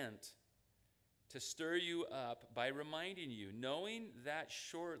this tent to stir you up by reminding you, knowing that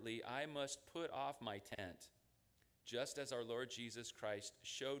shortly I must put off my tent, just as our Lord Jesus Christ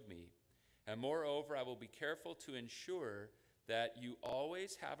showed me. And moreover, I will be careful to ensure that you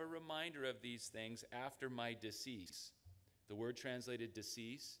always have a reminder of these things after my decease. The word translated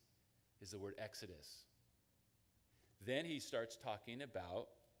decease is the word Exodus. Then he starts talking about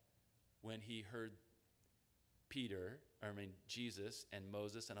when he heard Jesus and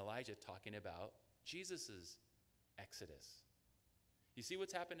Moses and Elijah talking about Jesus' Exodus. You see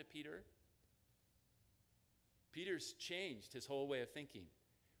what's happened to Peter? Peter's changed his whole way of thinking.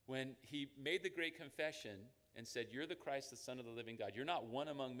 When he made the great confession and said, "You're the Christ, the Son of the living God. You're not one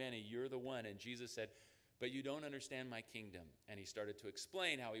among many, you're the one." And Jesus said, "But you don't understand my kingdom." And he started to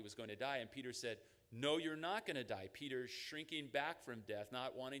explain how he was going to die. And Peter said, "No, you're not going to die." Peter's shrinking back from death,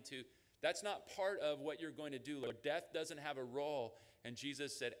 not wanting to. That's not part of what you're going to do, Lord. Death doesn't have a role. And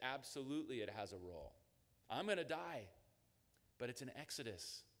Jesus said, "Absolutely, it has a role. I'm going to die, but it's an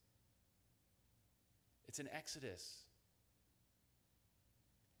exodus. It's an exodus."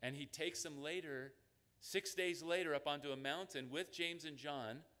 And he takes them later, 6 days later, up onto a mountain with James and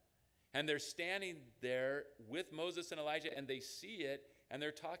John. And they're standing there with Moses and Elijah, and they see it, and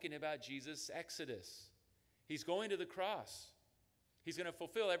they're talking about Jesus' exodus. He's going to the cross. He's going to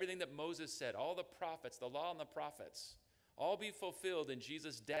fulfill everything that Moses said, all the prophets, the law and the prophets, all be fulfilled in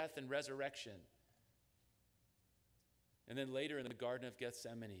Jesus' death and resurrection. And then later in the Garden of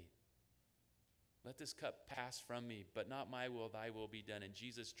Gethsemane, "Let this cup pass from me, but not my will, thy will be done." And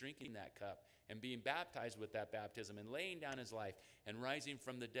Jesus drinking that cup and being baptized with that baptism and laying down his life and rising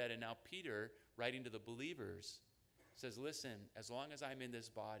from the dead. And now Peter, writing to the believers, says, "Listen, as long as I'm in this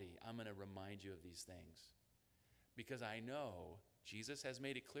body, I'm going to remind you of these things. Because I know Jesus has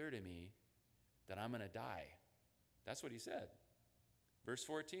made it clear to me that I'm going to die." That's what he said. Verse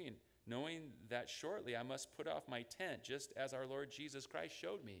 14, "Knowing that shortly I must put off my tent, just as our Lord Jesus Christ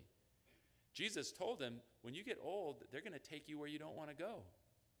showed me." Jesus told them, when you get old, they're going to take you where you don't want to go.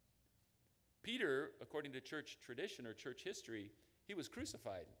 Peter, according to church tradition or church history, he was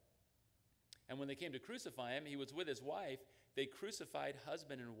crucified. And when they came to crucify him, he was with his wife. They crucified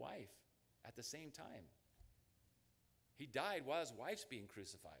husband and wife at the same time. He died while his wife's being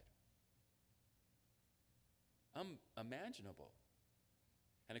crucified. Unimaginable.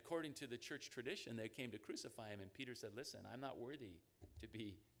 And according to the church tradition, they came to crucify him, and Peter said, "Listen, I'm not worthy to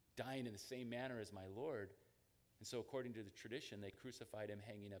be dying in the same manner as my Lord." And so according to the tradition, they crucified him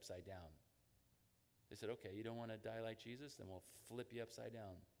hanging upside down. They said, "Okay, you don't want to die like Jesus? Then we'll flip you upside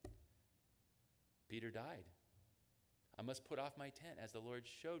down." Peter died. "I must put off my tent as the Lord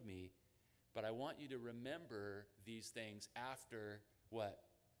showed me, but I want you to remember these things after what?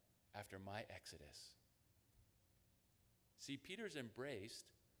 After my exodus." See, Peter's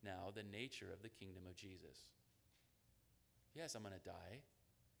embraced now the nature of the kingdom of Jesus. Yes, I'm going to die,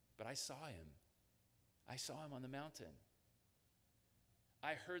 but I saw him. I saw him on the mountain.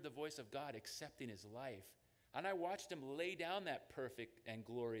 I heard the voice of God accepting his life, and I watched him lay down that perfect and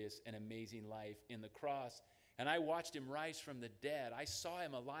glorious and amazing life in the cross, and I watched him rise from the dead. I saw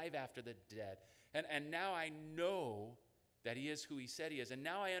him alive after the dead, and now I know that he is who he said he is, and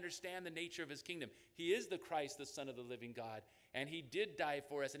now I understand the nature of his kingdom. He is the Christ, the Son of the living God, and he did die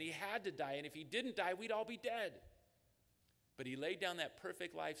for us, and he had to die, and if he didn't die, we'd all be dead. But he laid down that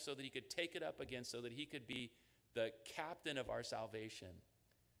perfect life so that he could take it up again, so that he could be the captain of our salvation,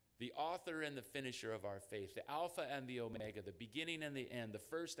 the author and the finisher of our faith, the Alpha and the Omega, the beginning and the end, the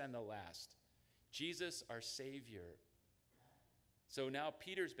first and the last. Jesus, our Savior. So now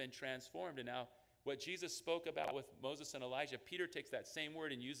Peter's been transformed, and now what Jesus spoke about with Moses and Elijah, Peter takes that same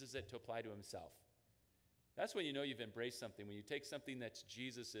word and uses it to apply to himself. That's when you know you've embraced something, when you take something that's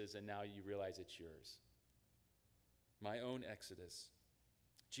Jesus's and now you realize it's yours. My own exodus.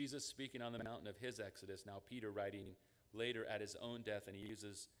 Jesus speaking on the mountain of his exodus, now Peter writing later at his own death, and he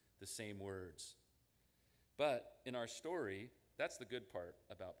uses the same words. But in our story, that's the good part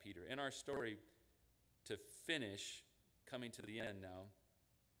about Peter. In our story, to finish, coming to the end now,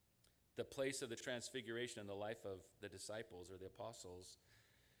 the place of the transfiguration in the life of the disciples or the apostles,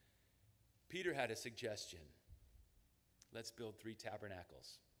 Peter had a suggestion. Let's build 3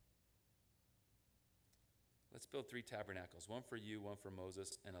 tabernacles. Let's build 3 tabernacles, one for you, one for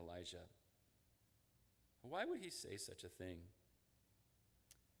Moses and Elijah. Why would he say such a thing?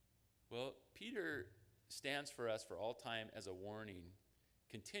 Well, Peter stands for us for all time as a warning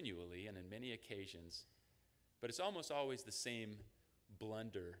continually and in many occasions, but it's almost always the same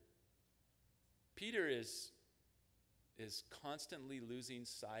blunder. Peter is is constantly losing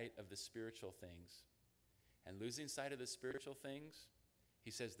sight of the spiritual things. And losing sight of the spiritual things,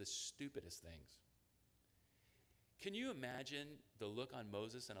 he says the stupidest things. Can you imagine the look on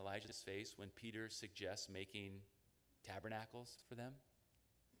Moses and Elijah's face when Peter suggests making tabernacles for them?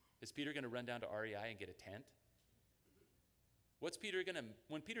 Is Peter going to run down to REI and get a tent? What's Peter going to,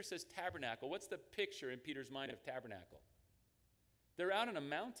 when Peter says tabernacle, what's the picture in Peter's mind of tabernacle? They're out on a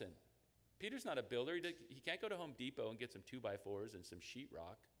mountain. Peter's not a builder. He can't go to Home Depot and get some 2x4s and some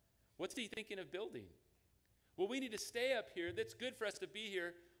sheetrock. What's he thinking of building? Well, we need to stay up here. That's good for us to be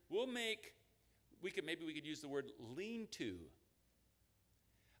here. Maybe we could use the word lean-to.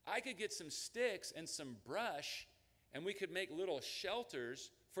 I could get some sticks and some brush, and we could make little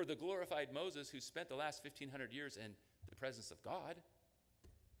shelters for the glorified Moses who spent the last 1,500 years in the presence of God.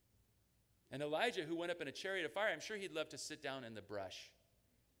 And Elijah, who went up in a chariot of fire, I'm sure he'd love to sit down in the brush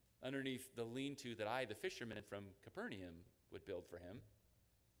underneath the lean-to that I, the fisherman from Capernaum, would build for him.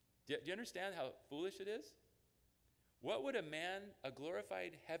 Do you understand how foolish it is? What would a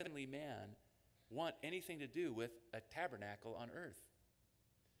glorified heavenly man, want anything to do with a tabernacle on earth?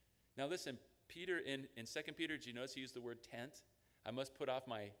 Now listen, Peter, in 2 Peter, did you notice he used the word tent? I must put off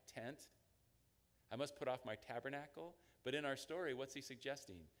my tent. I must put off my tabernacle. But in our story, what's he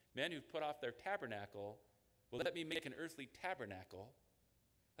suggesting? Men who've put off their tabernacle, well, let me make an earthly tabernacle.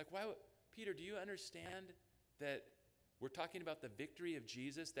 Like, Peter, do you understand that we're talking about the victory of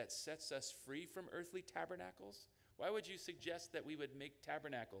Jesus that sets us free from earthly tabernacles? Why would you suggest that we would make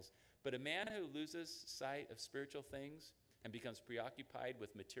tabernacles? But a man who loses sight of spiritual things and becomes preoccupied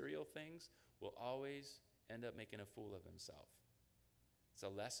with material things will always end up making a fool of himself. It's a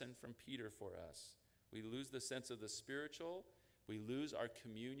lesson from Peter for us. We lose the sense of the spiritual, we lose our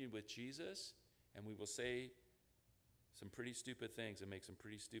communion with Jesus, and we will say some pretty stupid things and make some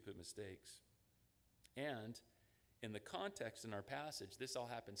pretty stupid mistakes. And in the context in our passage, this all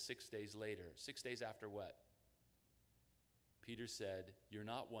happened 6 days later. 6 days after what? Peter said, "You're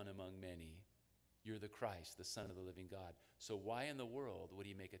not one among many. You're the Christ, the Son of the living God." So why in the world would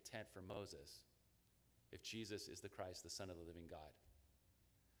he make a tent for Moses if Jesus is the Christ, the Son of the living God?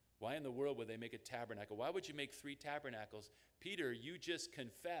 Why in the world would they make a tabernacle? Why would you make 3 tabernacles? Peter, you just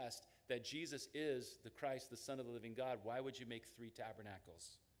confessed that Jesus is the Christ, the Son of the living God. Why would you make 3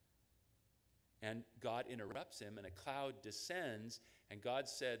 tabernacles? And God interrupts him, and a cloud descends, and God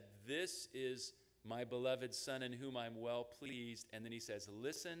said, "This is my beloved Son in whom I'm well pleased." And then he says,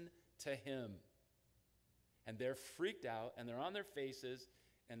 "Listen to him." And they're freaked out, and they're on their faces,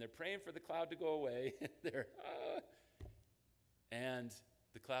 and they're praying for the cloud to go away. And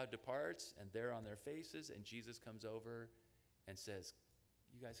the cloud departs, and they're on their faces, and Jesus comes over and says,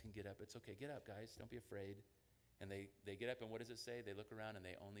 "You guys can get up. It's okay. Get up, guys. Don't be afraid." And they get up, and what does it say? They look around, and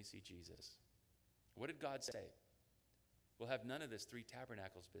they only see Jesus. What did God say? We'll have none of this 3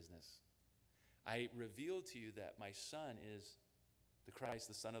 tabernacles business. I revealed to you that my Son is the Christ,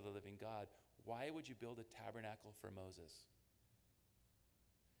 the Son of the living God. Why would you build a tabernacle for Moses?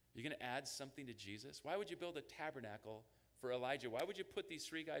 You're going to add something to Jesus? Why would you build a tabernacle for Elijah? Why would you put these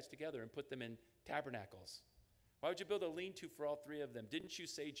 3 guys together and put them in tabernacles? Why would you build a lean-to for all 3 of them? Didn't you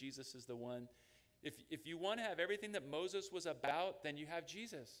say Jesus is the one? If you want to have everything that Moses was about, then you have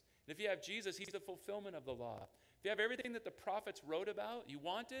Jesus. And if you have Jesus, he's the fulfillment of the law. If you have everything that the prophets wrote about, you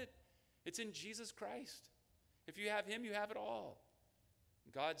want it, it's in Jesus Christ. If you have him, you have it all.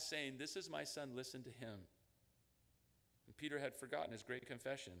 God's saying, "This is my Son, listen to him." And Peter had forgotten his great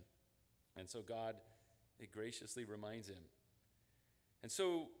confession. And so God graciously reminds him. And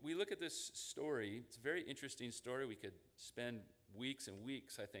so we look at this story. It's a very interesting story. We could spend weeks and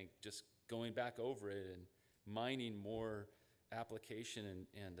weeks, I think, just going back over it and mining more application.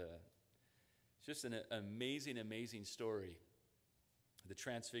 And it's just an amazing, amazing story. The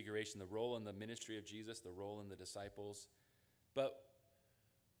transfiguration, the role in the ministry of Jesus, the role in the disciples. But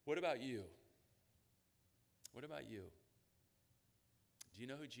what about you? What about you? Do you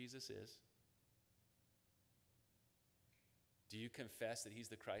know who Jesus is? Do you confess that he's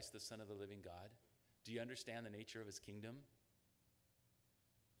the Christ, the Son of the living God? Do you understand the nature of his kingdom?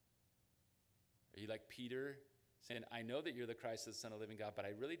 Are you like Peter, saying, "I know that you're the Christ, the Son of the living God, but I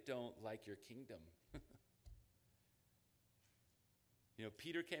really don't like your kingdom"?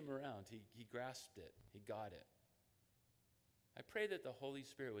 Peter came around. He grasped it. He got it. I pray that the Holy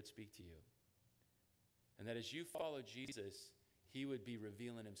Spirit would speak to you, and that as you follow Jesus, he would be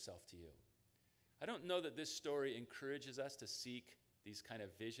revealing himself to you. I don't know that this story encourages us to seek these kind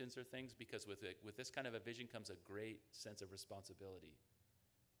of visions or things, because with this kind of a vision comes a great sense of responsibility.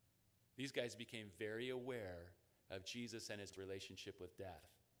 These guys became very aware of Jesus and his relationship with death.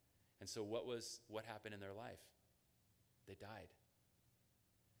 And so what happened in their life? They died.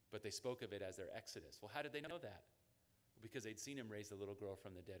 But they spoke of it as their exodus. Well, how did they know that? Because they'd seen him raise the little girl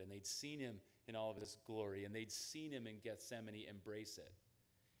from the dead, and they'd seen him in all of his glory, and they'd seen him in Gethsemane embrace it.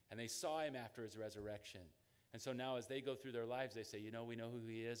 And they saw him after his resurrection. And so now as they go through their lives, they say, we know who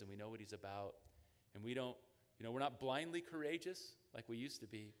he is, and we know what he's about. And we don't, we're not blindly courageous like we used to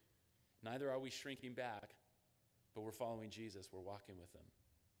be. Neither are we shrinking back, but we're following Jesus. We're walking with him.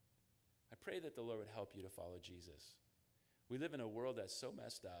 I pray that the Lord would help you to follow Jesus. We live in a world that's so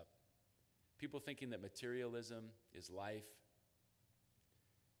messed up. People thinking that materialism is life,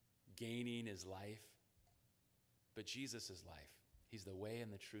 gaining is life, but Jesus is life. He's the way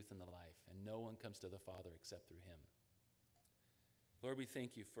and the truth and the life, and no one comes to the Father except through him. Lord, we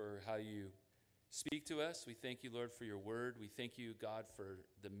thank you for how you speak to us. We thank you, Lord, for your word. We thank you, God, for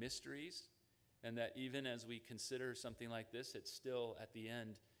the mysteries, and that even as we consider something like this, it's still, at the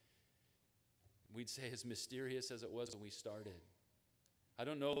end, we'd say as mysterious as it was when we started. I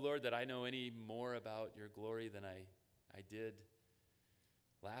don't know, Lord, that I know any more about your glory than I did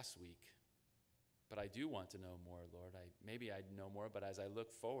last week. But I do want to know more, Lord. Maybe I know more, but as I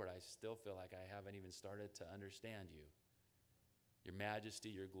look forward, I still feel like I haven't even started to understand you. Your majesty,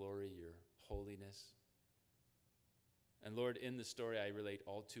 your glory, your holiness. And Lord, in the story, I relate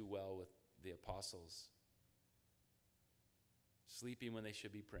all too well with the apostles. Sleeping when they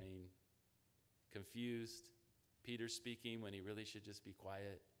should be praying. Confused. Peter speaking when he really should just be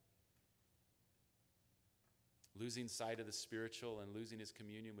quiet. Losing sight of the spiritual and losing his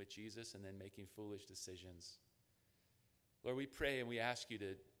communion with Jesus and then making foolish decisions. Lord, we pray and we ask you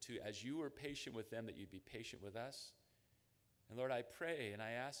to, as you were patient with them, that you'd be patient with us. And Lord, I pray and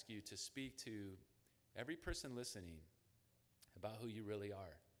I ask you to speak to every person listening about who you really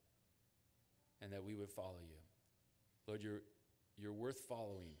are and that we would follow you. Lord, you're worth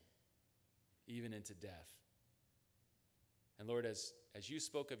following even into death. And Lord, as you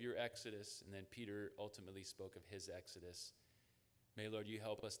spoke of your exodus, and then Peter ultimately spoke of his exodus, may, Lord, you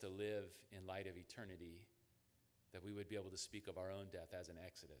help us to live in light of eternity, that we would be able to speak of our own death as an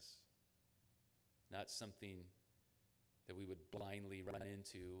exodus, not something that we would blindly run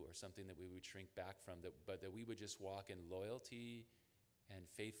into or something that we would shrink back from, but that we would just walk in loyalty and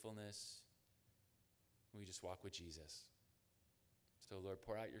faithfulness. We just walk with Jesus. So, Lord,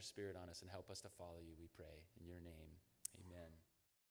 pour out your Spirit on us and help us to follow you, we pray. In your name, amen.